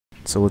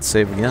So let's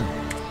save again.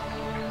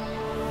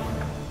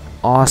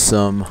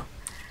 Awesome.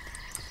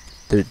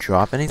 Did it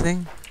drop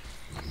anything?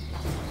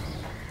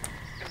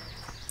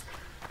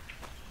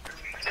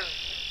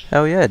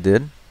 Hell yeah, it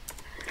did.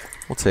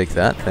 We'll take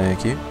that,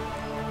 thank you.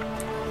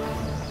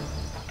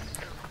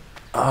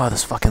 Oh,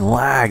 this fucking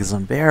lag is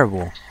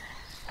unbearable.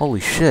 Holy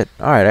shit.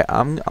 Alright,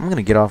 I'm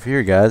gonna get off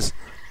here, guys.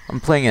 I'm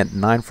playing at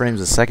 9 frames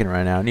a second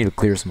right now. I need to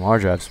clear some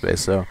hard drive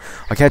space, so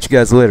I'll catch you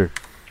guys later.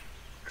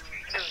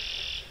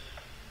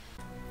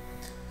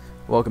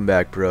 Welcome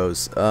back,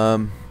 bros.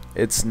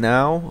 It's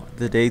now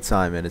the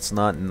daytime and it's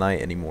not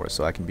night anymore,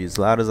 so I can be as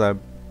loud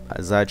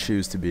as I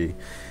choose to be.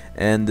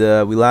 And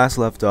we last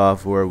left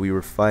off where we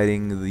were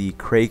fighting the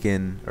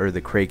Kraken, or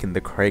the Kraken.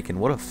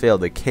 What a fail!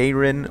 The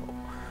Karen,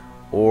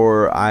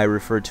 or I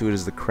refer to it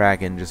as the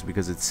Kraken, just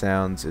because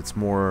it's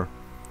more.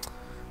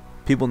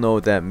 People know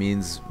what that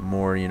means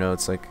more. You know,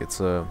 it's like it's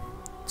a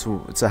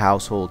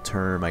household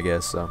term, I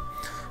guess. So,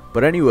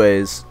 but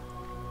anyways.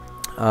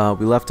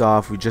 We left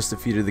off, we just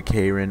defeated the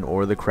Karen,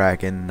 or the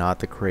Kraken, not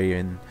the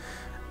Kraken,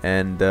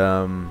 and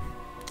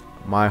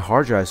my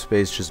hard drive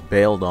space just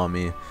bailed on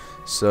me.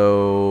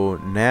 So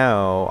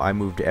now I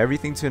moved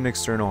everything to an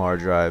external hard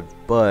drive,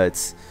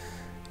 but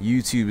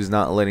YouTube is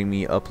not letting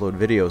me upload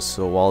videos.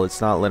 So while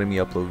it's not letting me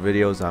upload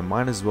videos, I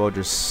might as well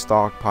just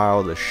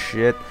stockpile the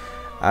shit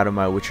out of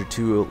my Witcher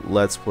 2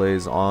 Let's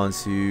Plays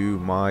onto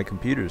my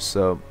computer.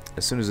 So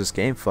as soon as this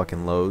game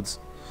fucking loads.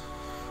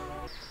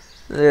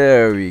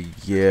 There we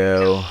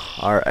go.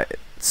 Alright,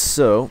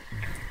 so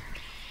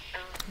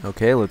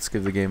okay, let's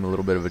give the game a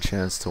little bit of a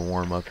chance to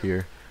warm up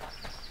here.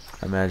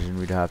 I imagine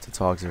we'd have to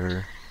talk to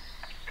her.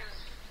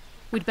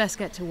 We'd best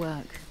get to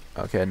work.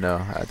 Okay, no,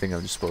 I think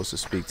I'm just supposed to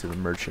speak to the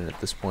merchant at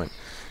this point.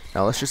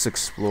 Now let's just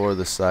explore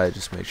the site,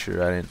 just make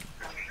sure I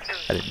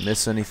didn't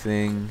miss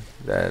anything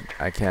that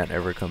I can't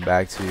ever come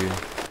back to.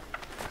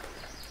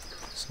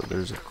 So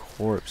there's a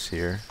corpse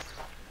here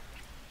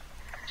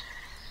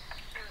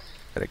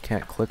that I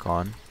can't click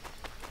on.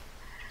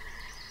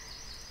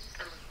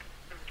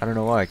 I don't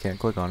know why I can't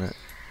click on it.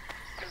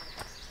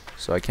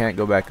 So I can't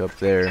go back up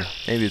there.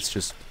 Maybe it's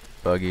just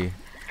buggy.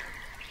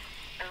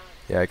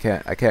 Yeah,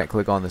 I can't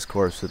click on this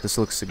corpse, but this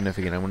looks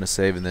significant. I'm gonna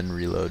save and then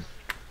reload.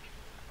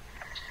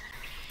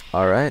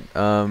 Alright,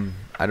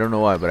 I don't know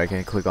why, but I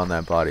can't click on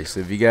that body. So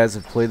if you guys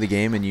have played the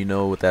game and you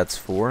know what that's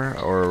for,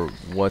 or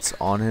what's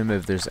on him,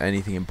 if there's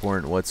anything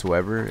important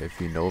whatsoever,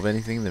 if you know of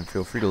anything, then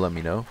feel free to let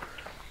me know.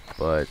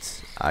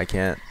 But I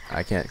can't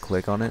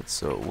click on it,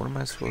 so what am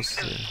I supposed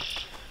to do?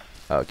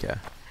 Okay.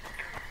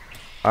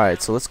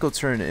 Alright, so let's go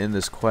turn in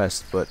this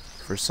quest, but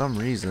for some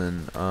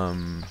reason, how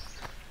am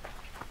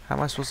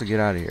I supposed to get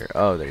out of here?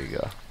 Oh, there you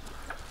go.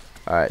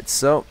 Alright,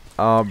 so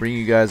I'll bring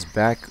you guys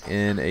back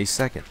in a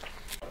second.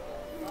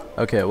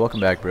 Okay, welcome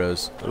back,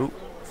 bros. Ooh,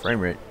 frame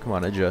rate. Come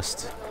on,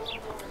 adjust.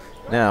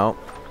 Now,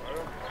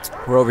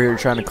 we're over here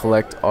trying to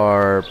collect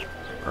our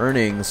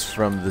earnings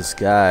from this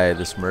guy,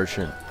 this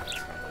merchant.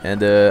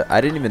 And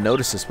I didn't even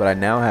notice this, but I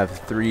now have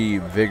 3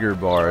 vigor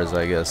bars,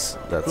 I guess.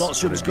 That's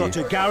what it'd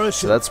be.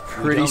 So that's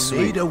pretty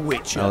sweet.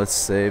 Now let's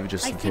save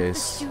just in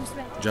case.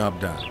 Job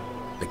done.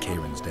 The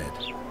Karen's dead.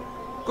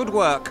 Good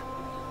work.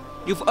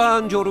 You've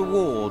earned your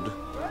reward.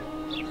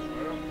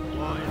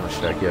 How much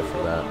did I get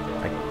for that?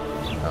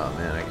 Oh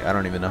man, I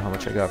don't even know how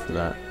much I got for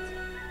that.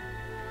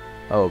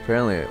 Oh,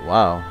 apparently,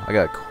 wow, I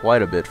got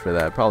quite a bit for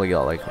that. Probably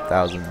got like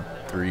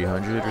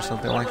 1,300 or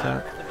something like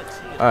that.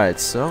 Alright,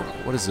 so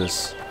what is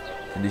this?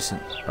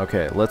 Indecent.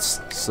 Okay,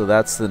 so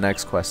that's the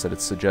next quest that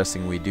it's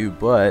suggesting we do,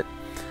 but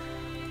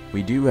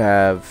we do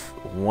have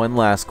one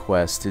last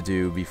quest to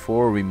do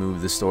before we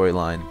move the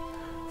storyline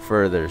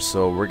further.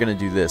 So we're gonna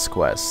do this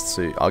quest.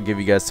 So I'll give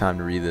you guys time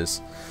to read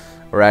this,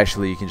 or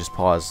actually you can just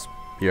pause.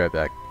 Be right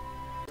back.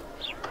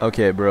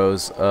 Okay,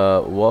 bros,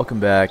 welcome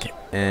back,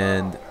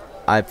 and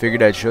I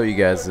figured I'd show you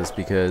guys this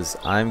because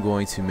I'm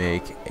going to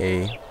make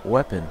a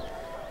weapon,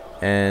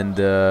 and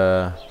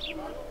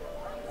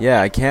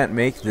yeah, I can't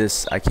make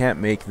this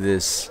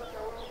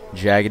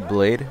jagged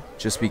blade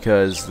just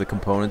because the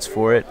components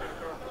for it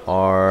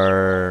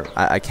are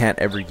I can't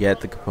ever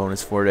get the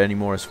components for it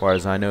anymore, as far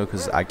as I know,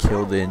 because I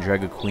killed the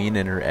Andrega queen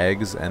and her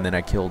eggs, and then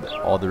I killed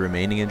all the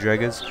remaining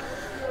Andregas.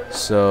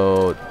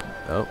 So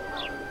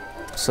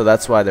so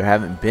that's why there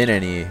haven't been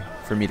any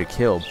for me to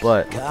kill.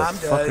 But what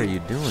the fuck are you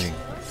doing?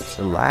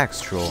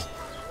 Relax, troll.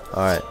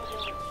 Alright,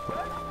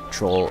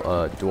 troll,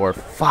 dwarf.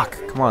 Fuck,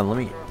 come on, let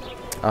me.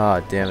 Ah,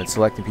 damn it,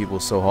 selecting people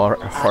is so hard.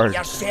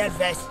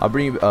 I'll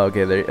bring you. Oh,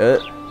 okay, there.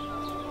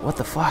 What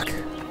the fuck?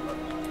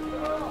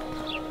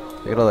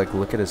 I gotta like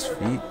look at his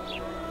feet.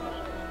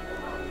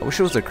 I wish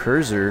it was a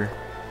cursor.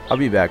 I'll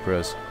be back,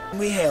 bros.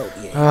 We help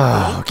you.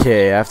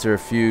 Okay, after a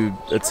few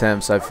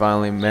attempts, I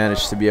finally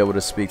managed to be able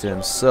to speak to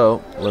him.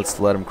 So let's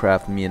let him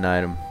craft me an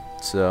item.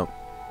 So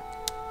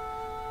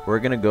we're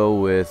gonna go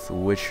with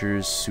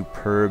Witcher's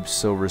superb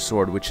silver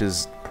sword, which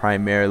is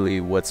primarily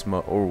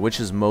which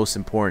is most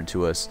important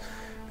to us,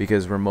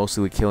 because we're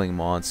mostly killing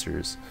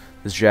monsters.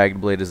 This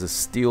jagged blade is a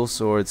steel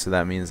sword, so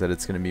that means that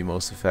it's going to be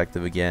most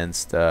effective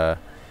against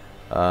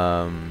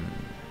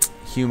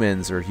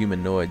humans or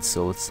humanoids.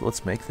 So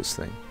let's make this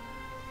thing.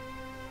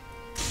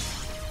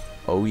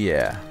 Oh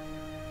yeah,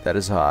 that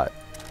is hot.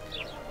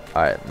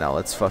 All right, now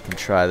let's fucking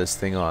try this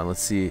thing on.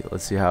 Let's see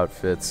how it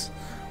fits.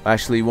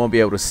 Actually, you won't be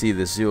able to see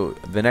this.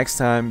 The next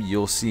time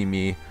you'll see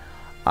me,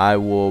 I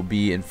will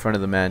be in front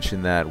of the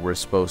mansion that we're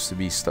supposed to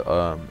be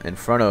in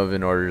front of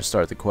in order to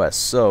start the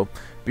quest. So,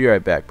 be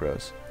right back,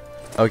 bros.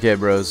 Okay,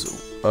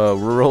 bros. We're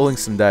rolling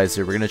some dice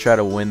here. We're gonna try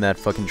to win that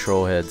fucking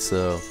troll head.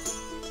 So,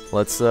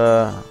 let's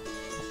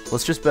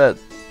just bet.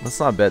 Let's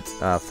not bet.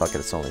 Fuck it.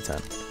 It's only 10.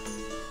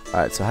 All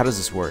right. So how does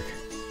this work?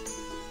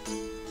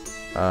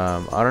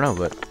 I don't know,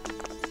 but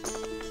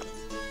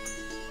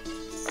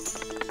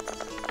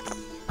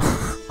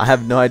I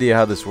have no idea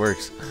how this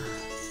works.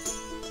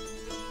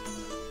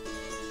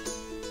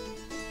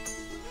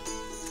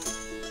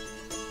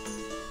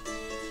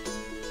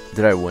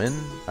 Did I win?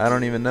 I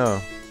don't even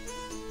know.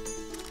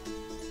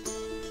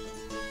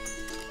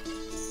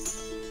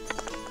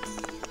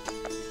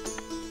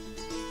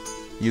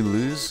 You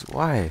lose?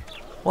 Why?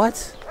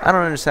 What? I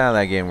don't understand how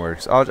that game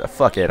works.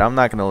 Fuck it. I'm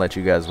not gonna let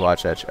you guys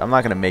watch that. I'm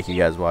not gonna make you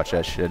guys watch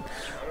that shit.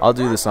 I'll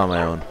do this on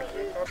my own.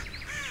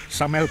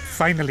 Some help,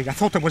 finally. I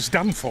thought I was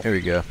done for. Here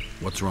we go.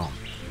 What's wrong?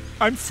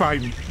 I'm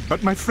fine,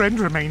 but my friend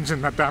remains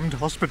in that damned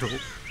hospital.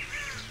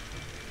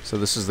 So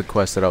this is the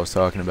quest that I was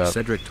talking about.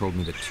 Cedric told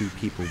me that 2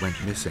 people went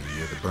missing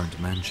near the burnt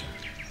mansion.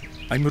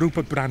 I'm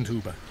Rupert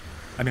Brandhuber.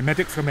 I'm a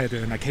medic from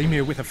Edda, and I came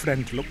here with a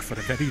friend to look for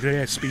a very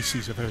rare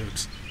species of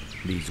herbs.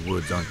 These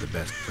woods aren't the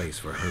best place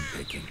for herb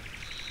picking.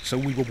 So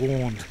we were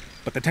warned,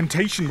 but the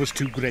temptation was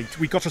too great.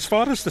 We got as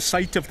far as the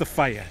site of the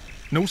fire.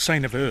 No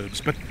sign of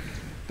herbs, but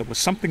there was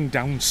something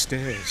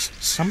downstairs.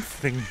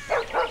 Something.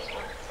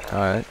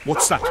 Alright.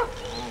 What's that?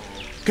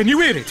 Can you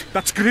hear it?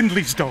 That's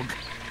Grindley's dog.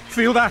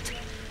 Feel that?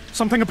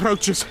 Something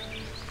approaches.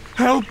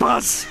 Help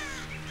us!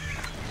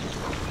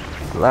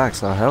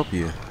 Relax, I'll help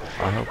you.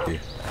 I'll help you.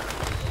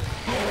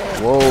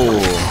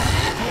 Whoa.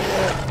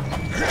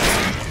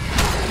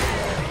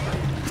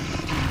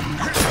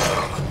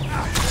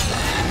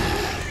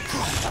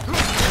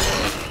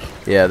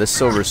 Yeah, this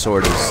silver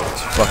sword is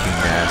fucking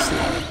nasty.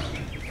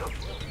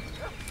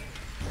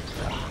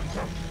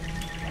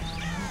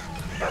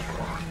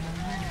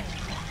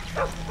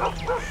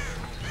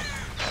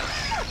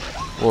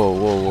 Whoa,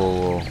 whoa, whoa,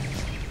 whoa.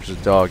 There's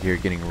a dog here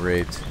getting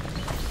raped.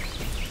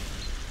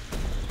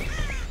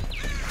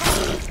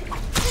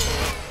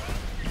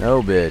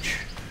 No, bitch.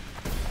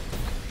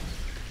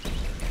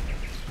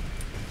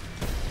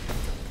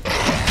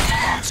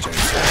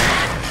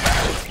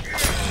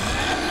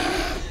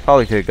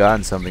 Probably could have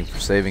gotten something for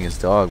saving his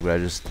dog, but I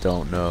just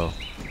don't know.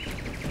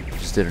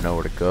 Just didn't know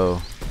where to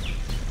go.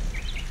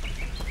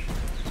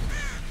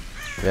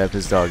 Yep,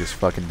 his dog is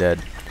fucking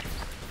dead.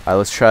 Alright,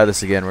 let's try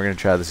this again. We're gonna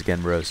try this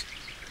again, bros.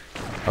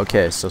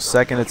 Okay, so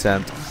second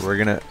attempt. We're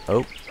gonna...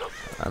 Oh,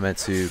 I meant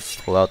to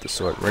pull out the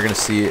sword. We're gonna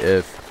see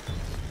if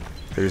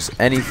there's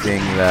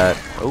anything that...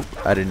 Oh,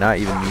 I did not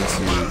even mean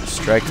to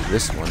strike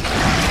this one.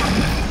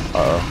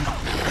 Uh-oh.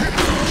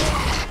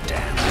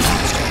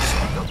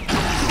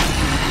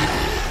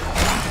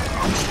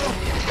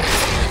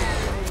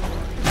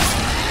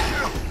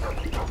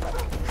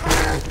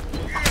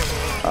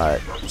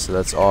 Alright, so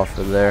that's off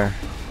of there.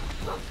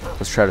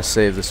 Let's try to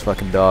save this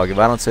fucking dog. If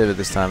I don't save it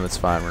this time, that's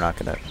fine. We're not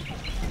gonna...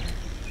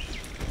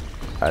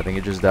 I think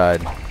it just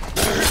died.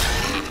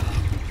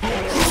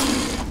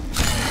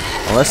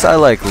 Unless I,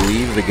 like,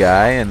 leave the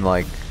guy and,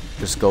 like,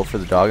 just go for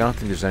the dog. I don't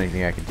think there's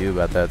anything I can do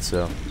about that,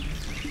 so...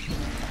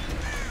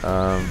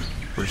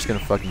 we're just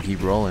gonna fucking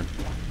keep rolling.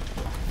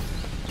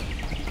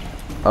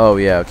 Oh,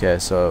 yeah, okay,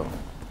 so...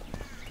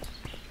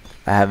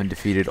 I haven't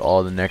defeated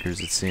all the Neckers,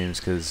 it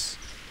seems, because...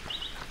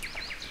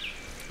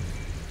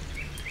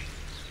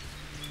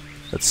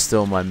 That's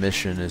still my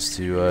mission, is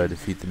to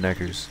defeat the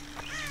Neckers.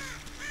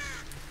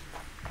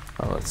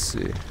 Oh, let's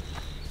see.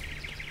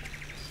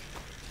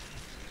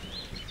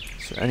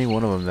 Is there any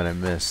one of them that I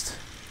missed?